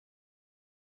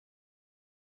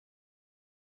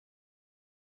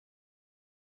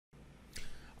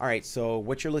All right, so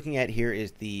what you're looking at here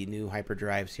is the new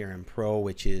HyperDrive CRM Pro,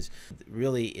 which is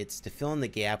really, it's to fill in the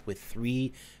gap with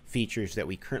 3 features that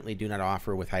we currently do not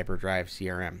offer with HyperDrive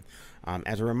CRM.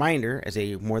 As a reminder, as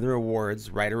a More Than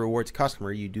Rewards, Writer Rewards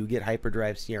customer, you do get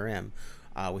HyperDrive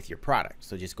CRM with your product.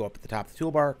 So just go up at the top of the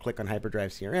toolbar, click on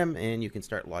HyperDrive CRM, and you can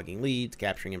start logging leads,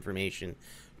 capturing information,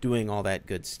 doing all that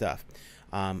good stuff.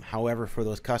 However, for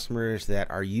those customers that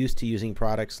are used to using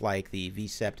products like the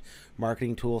V-SEPT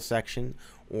marketing tool section,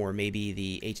 or maybe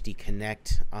the HD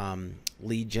Connect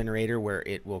lead generator, where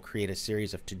it will create a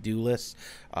series of to-do lists,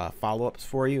 follow-ups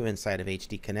for you inside of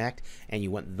HD Connect, and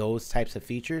you want those types of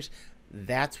features,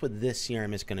 that's what this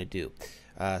CRM is going to do.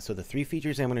 So the 3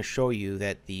 features I'm going to show you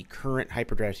that the current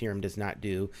HyperDrive CRM does not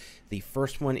do. The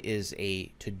first one is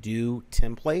a to-do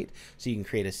template, so you can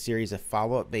create a series of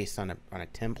follow-up based on a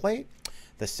template.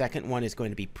 The second one is going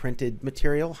to be printed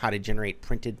material, how to generate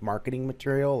printed marketing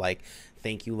material like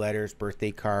thank you letters,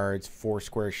 birthday cards,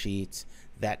 4-square sheets,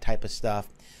 that type of stuff.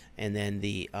 And then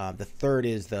the third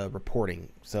is the reporting.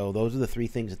 So those are the 3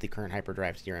 things that the current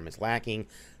HyperDrive CRM is lacking.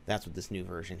 That's what this new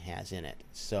version has in it.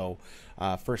 So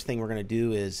first thing we're going to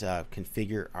do is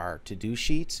configure our to-do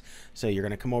sheets. So you're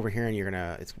going to come over here and you're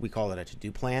going to, we call it a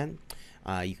to-do plan.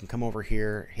 You can come over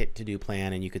here, hit to-do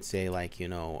plan, and you could say like, you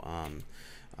know,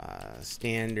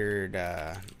 standard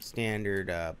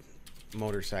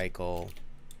motorcycle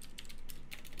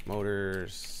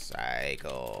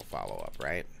follow-up,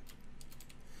 right?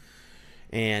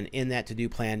 And in that to-do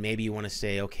plan, maybe you want to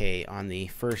say, okay, on the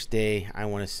first day, I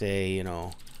want to say, you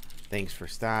know, thanks for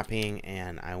stopping,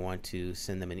 and I want to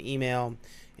send them an email,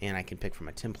 and I can pick from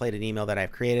a templated email that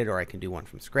I've created, or I can do one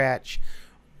from scratch.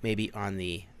 Maybe on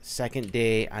the second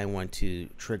day, I want to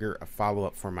trigger a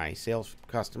follow-up for my sales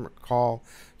customer call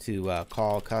to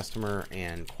call a customer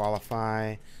and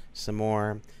qualify some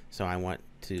more. So I want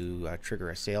to trigger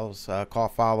a sales call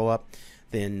follow-up.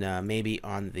 Then maybe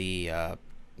on the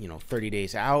 30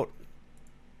 days out,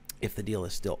 if the deal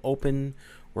is still open,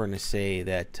 we're going to say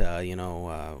that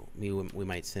we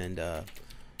might send a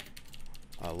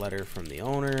letter from the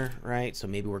owner, right? So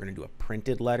maybe we're going to do a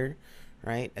printed letter,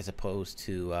 right, as opposed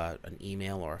to an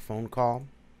email or a phone call.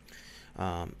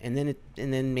 And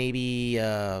then maybe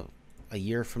a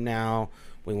year from now,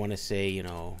 we want to say, you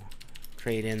know,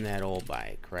 trade in that old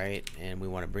bike, right? And we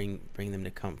want to bring them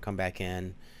to come back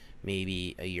in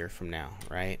maybe a year from now,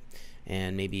 right?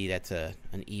 And maybe that's an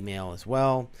email as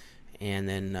well. And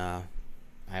then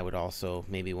I would also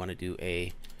maybe want to do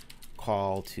a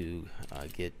call to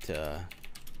get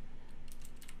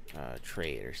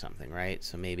trade or something, right?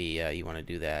 So maybe you want to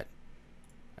do that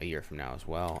a year from now as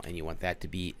well, and you want that to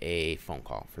be a phone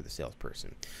call for the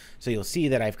salesperson. So you'll see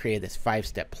that I've created this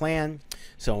 5-step plan.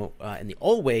 So in the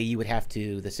old way, you would have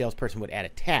to, the salesperson would add a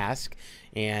task,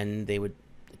 and they would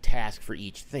task for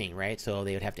each thing, right? So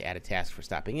they would have to add a task for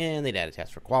stopping in, they'd add a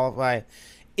task for qualify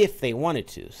if they wanted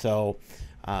to. So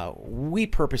we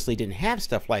purposely didn't have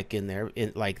stuff like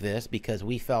like this because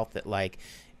we felt that like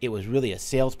it was really a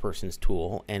salesperson's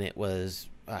tool, and it was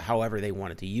however they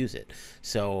wanted to use it.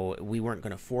 So we weren't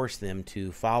going to force them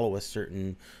to follow a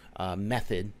certain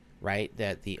method, right,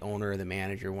 that the owner or the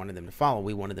manager wanted them to follow.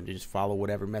 We wanted them to just follow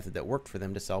whatever method that worked for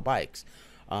them to sell bikes.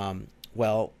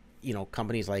 Well, you know,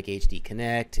 companies like HD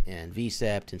Connect and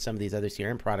V-SEPT and some of these other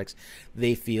CRM products,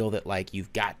 they feel that like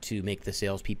you've got to make the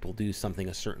salespeople do something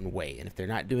a certain way. And if they're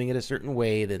not doing it a certain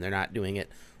way, then they're not doing it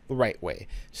the right way.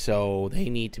 So they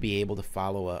need to be able to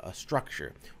follow a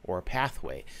structure or a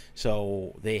pathway.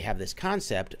 So they have this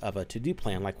concept of a to-do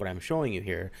plan like what I'm showing you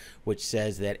here, which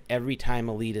says that every time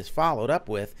a lead is followed up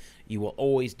with, you will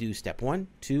always do step 1,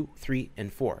 2, 3,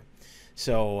 and 4.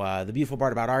 So the beautiful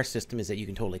part about our system is that you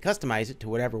can totally customize it to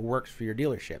whatever works for your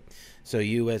dealership. So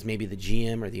you as maybe the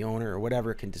GM or the owner or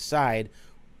whatever can decide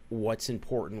what's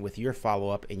important with your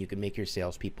follow-up, and you can make your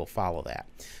salespeople follow that.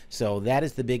 So that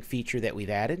is the big feature that we've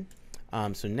added.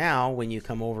 So now when you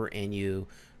come over and you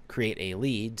create a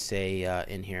lead, say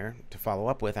in here to follow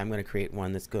up with, I'm going to create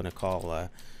one that's going to call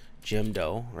Jim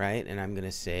Doe, right? And I'm going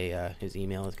to say his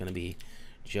email is going to be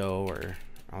Joe, or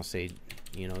I'll say,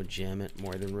 you know, Jim at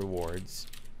More Than Rewards.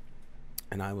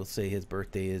 And I will say his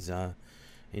birthday is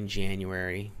in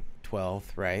January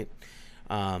 12th, right?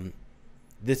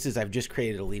 I've just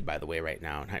created a lead, by the way, right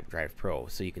now in HyperDrive Pro.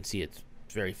 So you can see it's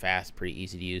very fast, pretty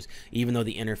easy to use. Even though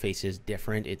the interface is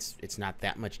different, it's not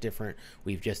that much different.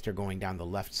 We've just are going down the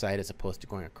left side as opposed to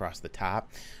going across the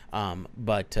top.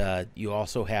 But you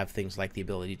also have things like the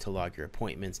ability to log your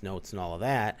appointments, notes, and all of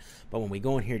that. But when we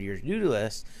go in here to your to-do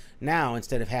list, now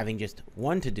instead of having just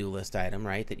one to-do list item,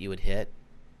 right, that you would hit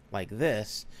like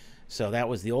this, so that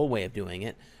was the old way of doing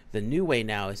it. The new way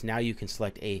now is now you can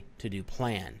select a to-do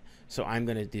plan. So I'm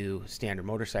going to do standard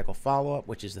motorcycle follow-up,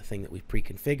 which is the thing that we've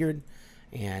pre-configured,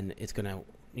 and it's going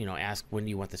to ask when do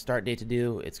you want the start date to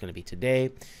do. It's going to be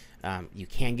today. You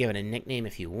can give it a nickname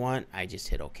if you want. I just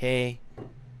hit OK,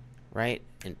 right?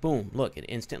 And boom, look, it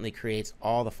instantly creates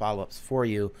all the follow-ups for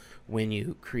you when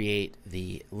you create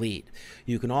the lead.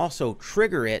 You can also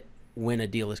trigger it when a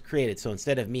deal is created. So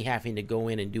instead of me having to go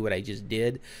in and do what I just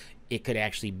did, it could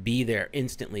actually be there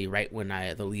instantly right when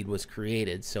the lead was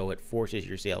created. So it forces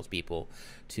your salespeople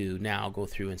to now go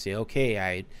through and say,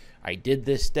 okay, I did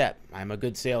this step. I'm a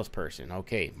good salesperson.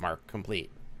 Okay, mark complete.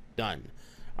 Done.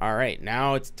 All right,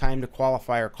 now it's time to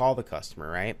qualify or call the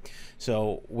customer, right?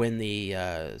 So when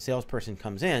the salesperson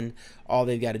comes in, all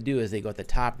they've got to do is they go at the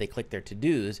top, they click their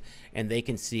to-dos, and they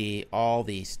can see all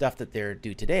the stuff that they're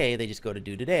due today. They just go to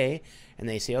do today, and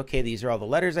they say, okay, these are all the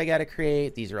letters I got to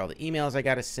create. These are all the emails I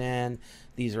got to send.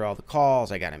 These are all the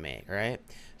calls I got to make, right?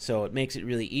 So it makes it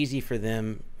really easy for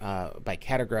them by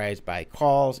categorized by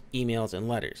calls, emails, and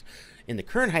letters. In the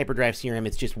current HyperDrive CRM,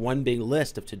 it's just one big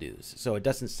list of to-dos. So it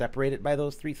doesn't separate it by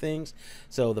those three things.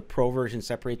 So the Pro version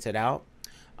separates it out.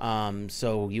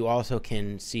 So you also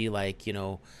can see, like,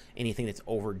 anything that's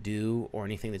overdue or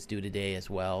anything that's due today as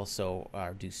well. So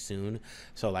due soon.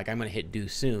 So like I'm going to hit due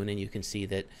soon, and you can see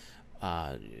that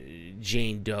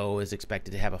Jane Doe is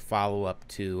expected to have a follow-up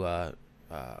to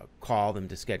call them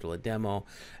to schedule a demo,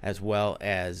 as well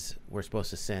as we're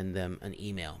supposed to send them an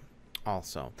email.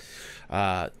 Also,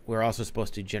 we're also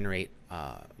supposed to generate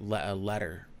a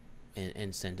letter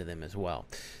and send to them as well.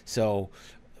 So,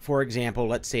 for example,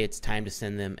 let's say it's time to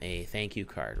send them a thank you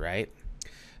card, right?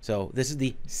 So this is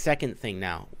the second thing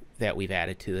now that we've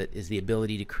added to it, is the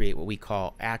ability to create what we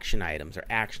call action items or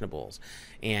actionables.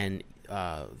 And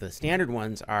the standard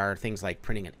ones are things like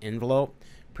printing an envelope,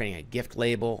 printing a gift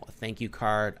label, a thank you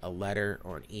card, a letter,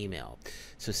 or an email.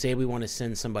 So say we want to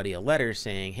send somebody a letter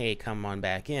saying, hey, come on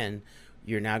back in.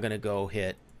 You're now going to go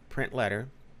hit print letter,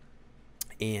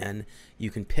 and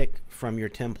you can pick from your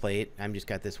template. I'm just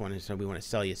got this one, so we want to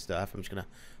sell you stuff. I'm just going to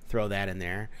throw that in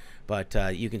there. But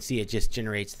you can see it just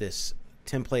generates this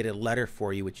templated letter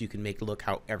for you, which you can make look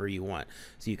however you want.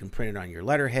 So you can print it on your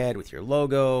letterhead with your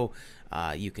logo.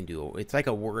 You can do it's like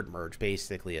a word merge,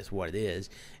 basically, is what it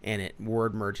is, and it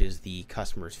word merges the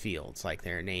customer's fields, like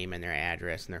their name and their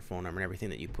address and their phone number and everything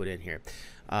that you put in here.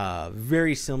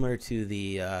 Very similar to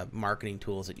the marketing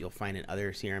tools that you'll find in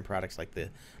other CRM products, like the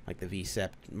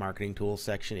V-SEPT marketing tools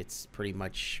section. It's pretty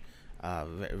much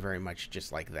very much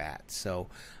just like that. So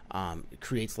it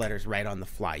creates letters right on the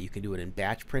fly. You can do it in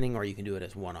batch printing, or you can do it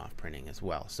as one-off printing as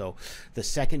well. So the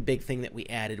second big thing that we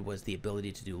added was the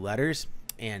ability to do letters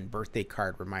and birthday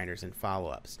card reminders and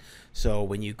follow-ups. So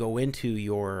when you go into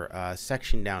your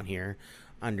section down here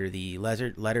under the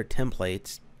letter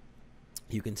templates,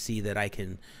 you can see that I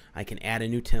can add a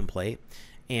new template.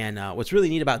 And what's really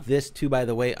neat about this too, by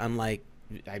the way, unlike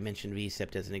I mentioned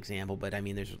V-SEPT as an example, but I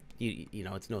mean, there's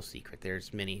it's no secret.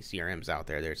 There's many CRMs out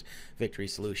there. There's Victory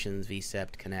Solutions,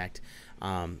 V-SEPT, Connect.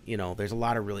 There's a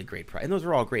lot of really great products, and those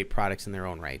are all great products in their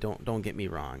own right. Don't get me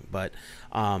wrong, but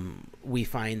we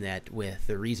find that with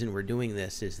the reason we're doing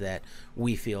this is that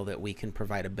we feel that we can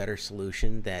provide a better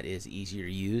solution that is easier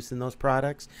to use than those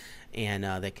products, and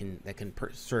that can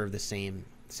serve the same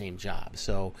job.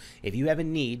 So if you have a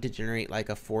need to generate like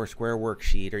a 4-square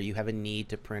worksheet, or you have a need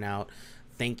to print out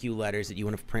thank you letters that you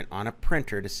want to print on a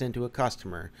printer to send to a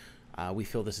customer, we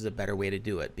feel this is a better way to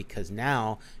do it, because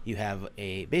now you have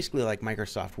basically like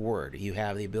Microsoft Word. You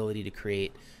have the ability to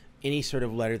create any sort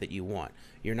of letter that you want.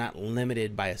 You're not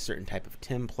limited by a certain type of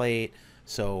template.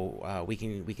 So we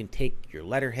can take your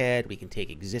letterhead, we can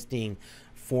take existing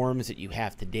forms that you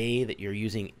have today that you're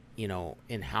using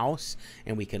in-house,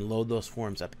 and we can load those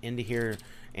forms up into here,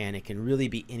 and it can really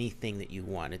be anything that you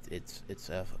want. It's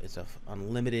a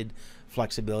unlimited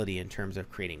flexibility in terms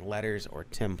of creating letters or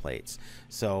templates.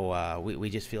 So we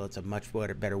just feel it's a much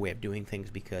better way of doing things,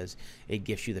 because it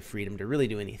gives you the freedom to really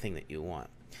do anything that you want.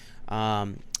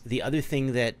 The other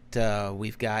thing that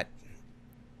we've got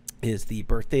is the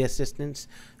birthday assistance.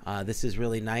 This is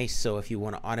really nice. So if you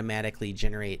want to automatically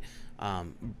generate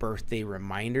birthday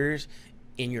reminders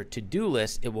in your to-do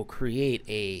list, it will create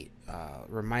a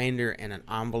reminder and an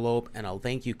envelope and a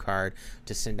thank you card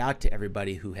to send out to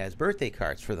everybody who has birthday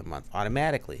cards for the month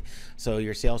automatically. So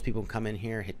your salespeople come in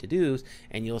here, hit to-dos,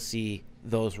 and you'll see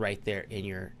those right there in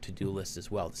your to-do list as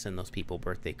well to send those people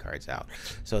birthday cards out.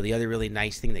 So the other really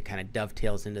nice thing that kind of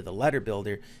dovetails into the letter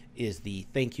builder is the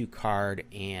thank you card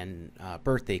and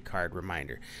birthday card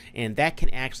reminder. And that can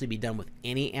actually be done with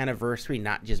any anniversary,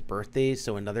 not just birthdays.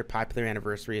 So another popular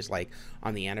anniversary is like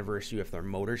on the anniversary of their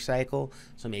motorcycle.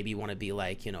 So maybe you want to be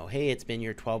like, you know, hey, it's been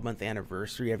your 12-month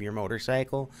anniversary of your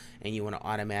motorcycle, and you want to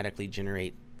automatically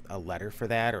generate a letter for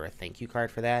that or a thank you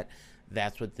card for that.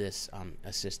 That's what this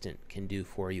assistant can do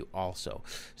for you also.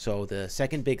 So the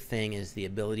second big thing is the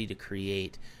ability to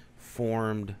create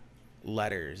formed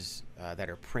letters that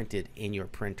are printed in your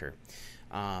printer.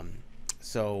 Then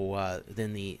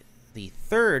the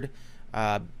third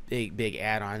big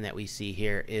add-on that we see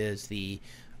here is the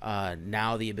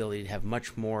now the ability to have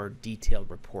much more detailed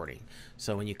reporting.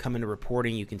 So when you come into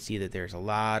reporting, you can see that there's a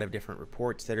lot of different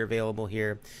reports that are available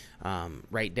here,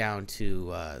 right down to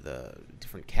the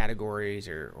different categories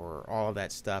or all of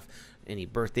that stuff. Any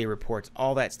birthday reports,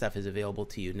 all that stuff is available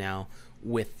to you now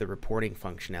with the reporting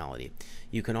functionality.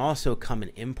 You can also come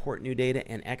and import new data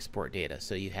and export data.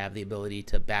 So you have the ability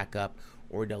to back up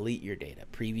or delete your data.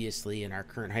 Previously, in our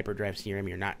current HyperDrive CRM,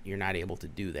 you're not able to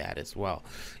do that as well.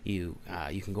 You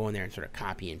can go in there and sort of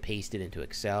copy and paste it into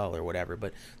Excel or whatever,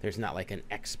 but there's not like an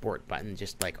export button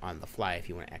just like on the fly if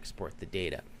you want to export the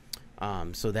data.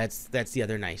 So that's the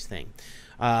other nice thing.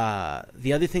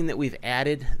 The other thing that we've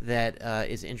added that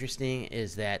is interesting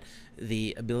is that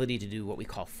the ability to do what we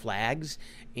call flags,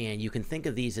 and you can think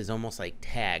of these as almost like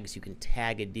tags. You can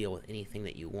tag a deal with anything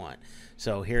that you want.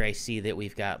 So here I see that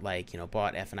we've got, like, you know,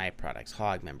 bought F&I products,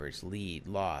 hog members, lead,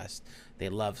 lost, they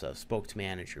love us, spoke to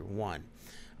manager, won.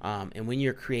 And when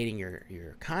you're creating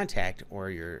your contact or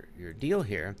your deal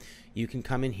here, you can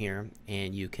come in here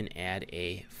and you can add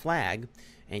a flag,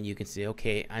 and you can say,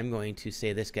 okay, I'm going to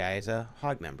say this guy is a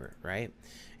hog member, right?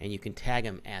 And you can tag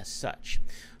him as such.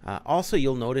 Also,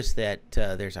 you'll notice that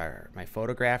there's my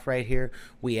photograph right here.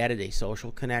 We added a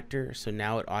social connector, so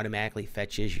now it automatically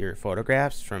fetches your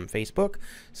photographs from Facebook.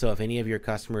 So if any of your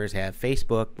customers have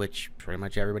Facebook, which pretty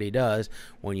much everybody does,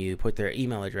 when you put their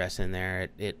email address in there,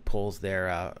 it pulls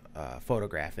their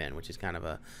photograph in, which is kind of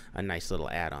a nice little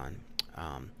add-on.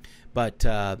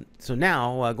 So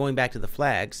now, going back to the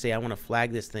flags, say I want to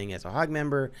flag this thing as a hog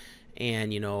member,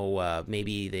 and, you know,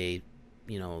 maybe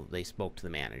they spoke to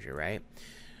the manager, right?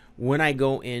 When I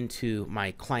go into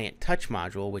my client touch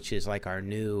module, which is like our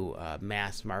new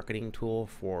mass marketing tool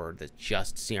for the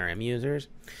just CRM users,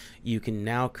 you can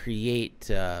now create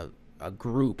a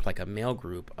group, like a mail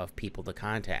group of people to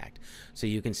contact. So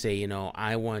you can say, you know,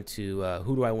 I want to,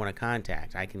 who do I want to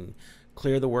contact? I can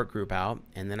clear the work group out,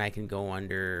 and then I can go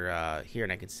under here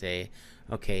and I can say,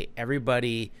 okay,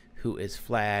 everybody who is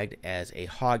flagged as a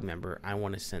hog member, I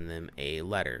want to send them a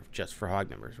letter just for hog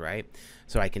members, right?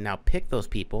 So I can now pick those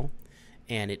people,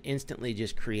 and it instantly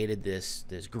just created this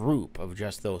group of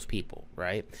just those people,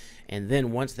 right? And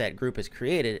then once that group is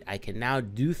created, I can now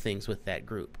do things with that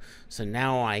group. So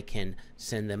now I can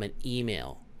send them an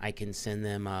email, I can send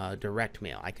them a direct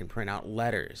mail, I can print out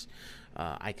letters,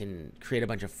 I can create a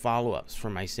bunch of follow-ups for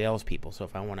my salespeople. So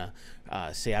if I want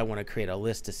to say I want to create a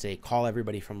list to say call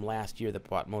everybody from last year that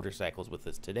bought motorcycles with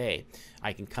us today,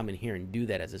 I can come in here and do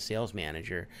that as a sales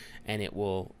manager, and it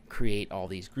will create all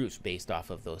these groups based off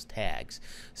of those tags.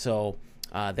 So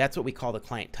that's what we call the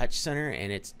Client Touch Center,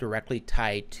 and it's directly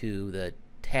tied to the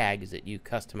tags that you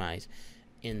customize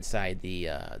inside the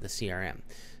CRM.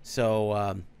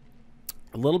 So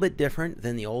a little bit different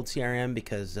than the old CRM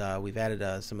because we've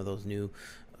added some of those new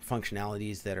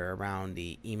functionalities that are around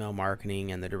the email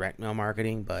marketing and the direct mail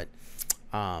marketing, but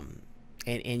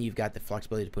and you've got the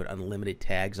flexibility to put unlimited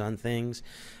tags on things.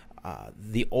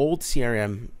 The old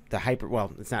CRM,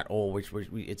 well, it's not old,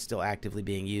 it's still actively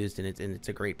being used, and it's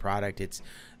a great product.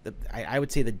 I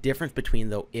would say the difference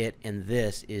between it and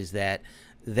this is that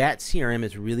CRM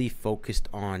is really focused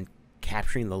on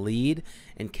capturing the lead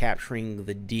and capturing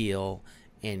the deal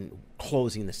and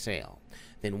closing the sale.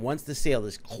 Then once the sale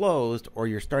is closed, or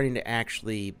you're starting to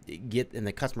actually get, and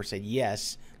the customer said,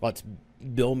 yes, let's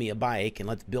build me a bike and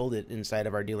let's build it inside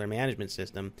of our dealer management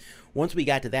system. Once we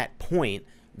got to that point,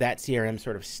 that CRM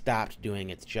sort of stopped doing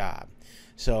its job.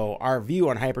 So our view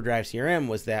on HyperDrive CRM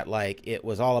was that, like, it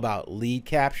was all about lead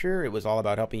capture. It was all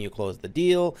about helping you close the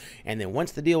deal. And then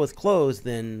once the deal was closed,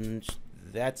 then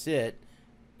that's it.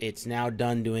 It's now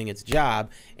done doing its job,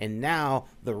 and now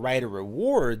the Writer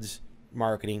Rewards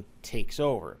marketing takes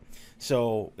over.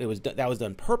 So that was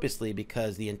done purposely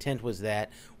because the intent was that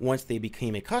once they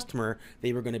became a customer,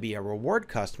 they were going to be a reward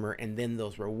customer, and then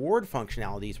those reward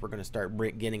functionalities were going to start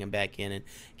getting them back in and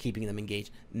keeping them engaged,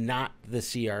 not the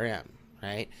CRM,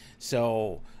 right?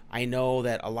 So I know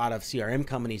that a lot of CRM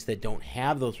companies that don't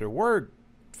have those reward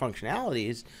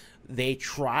functionalities, they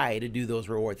try to do those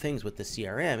reward things with the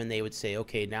CRM, and they would say,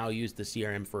 okay, now use the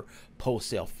CRM for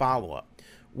post-sale follow-up.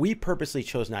 We purposely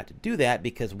chose not to do that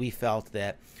because we felt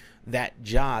that that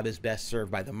job is best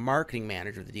served by the marketing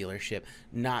manager of the dealership,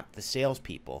 not the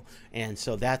salespeople. And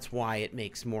so that's why it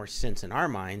makes more sense in our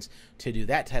minds to do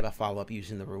that type of follow-up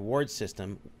using the reward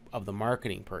system of the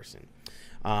marketing person.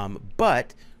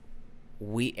 But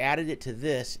we added it to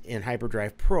this in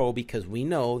HyperDrive Pro because we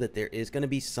know that there is going to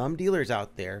be some dealers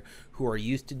out there who are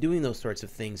used to doing those sorts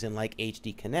of things in like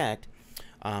HD Connect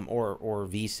or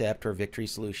V-SEPT or Victory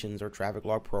Solutions or Traffic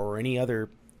Log Pro or any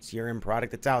other CRM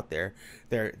product that's out there.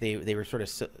 They were sort of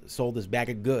sold this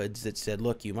bag of goods that said,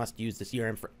 look, you must use the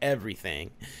CRM for everything.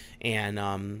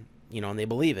 And, you know, and they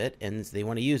believe it and they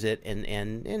want to use it. And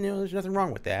you know, there's nothing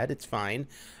wrong with that. It's fine.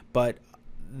 But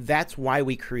that's why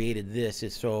we created this,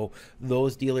 is so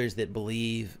those dealers that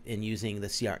believe in using the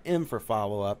CRM for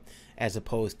follow-up as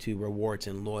opposed to rewards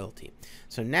and loyalty.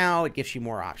 So now it gives you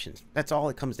more options. That's all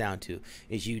it comes down to,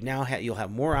 is you now you'll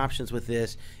have more options with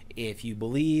this. If you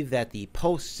believe that the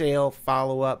post-sale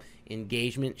follow-up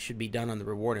engagement should be done on the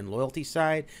reward and loyalty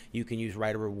side, you can use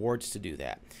Writer Rewards to do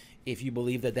that. If you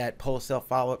believe that that post-sale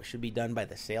follow-up should be done by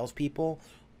the salespeople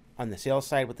on the sales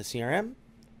side with the CRM,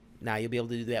 now you'll be able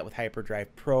to do that with HyperDrive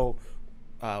Pro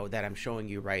that I'm showing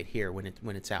you right here when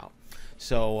it's out.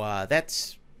 So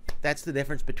that's the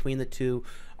difference between the two.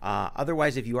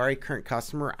 Otherwise, if you are a current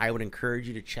customer, I would encourage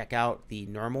you to check out the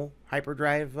normal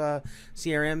HyperDrive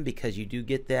CRM, because you do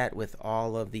get that with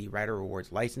all of the Writer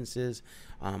Rewards licenses.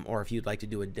 Or if you'd like to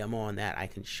do a demo on that, I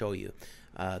can show you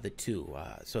the two.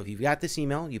 So if you've got this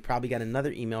email, you probably got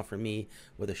another email from me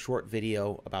with a short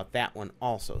video about that one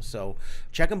also. So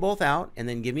check them both out and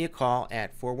then give me a call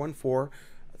at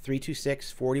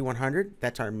 414-326-4100.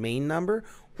 That's our main number.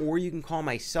 Or you can call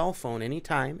my cell phone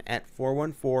anytime at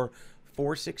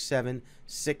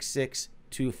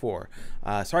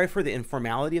 414-467-6624. Sorry for the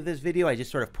informality of this video. I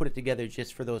just sort of put it together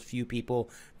just for those few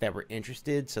people that were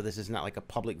interested. So this is not like a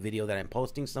public video that I'm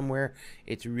posting somewhere.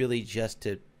 It's really just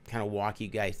to kind of walk you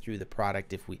guys through the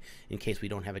product in case we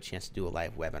don't have a chance to do a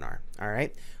live webinar. All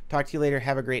right. Talk to you later.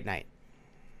 Have a great night.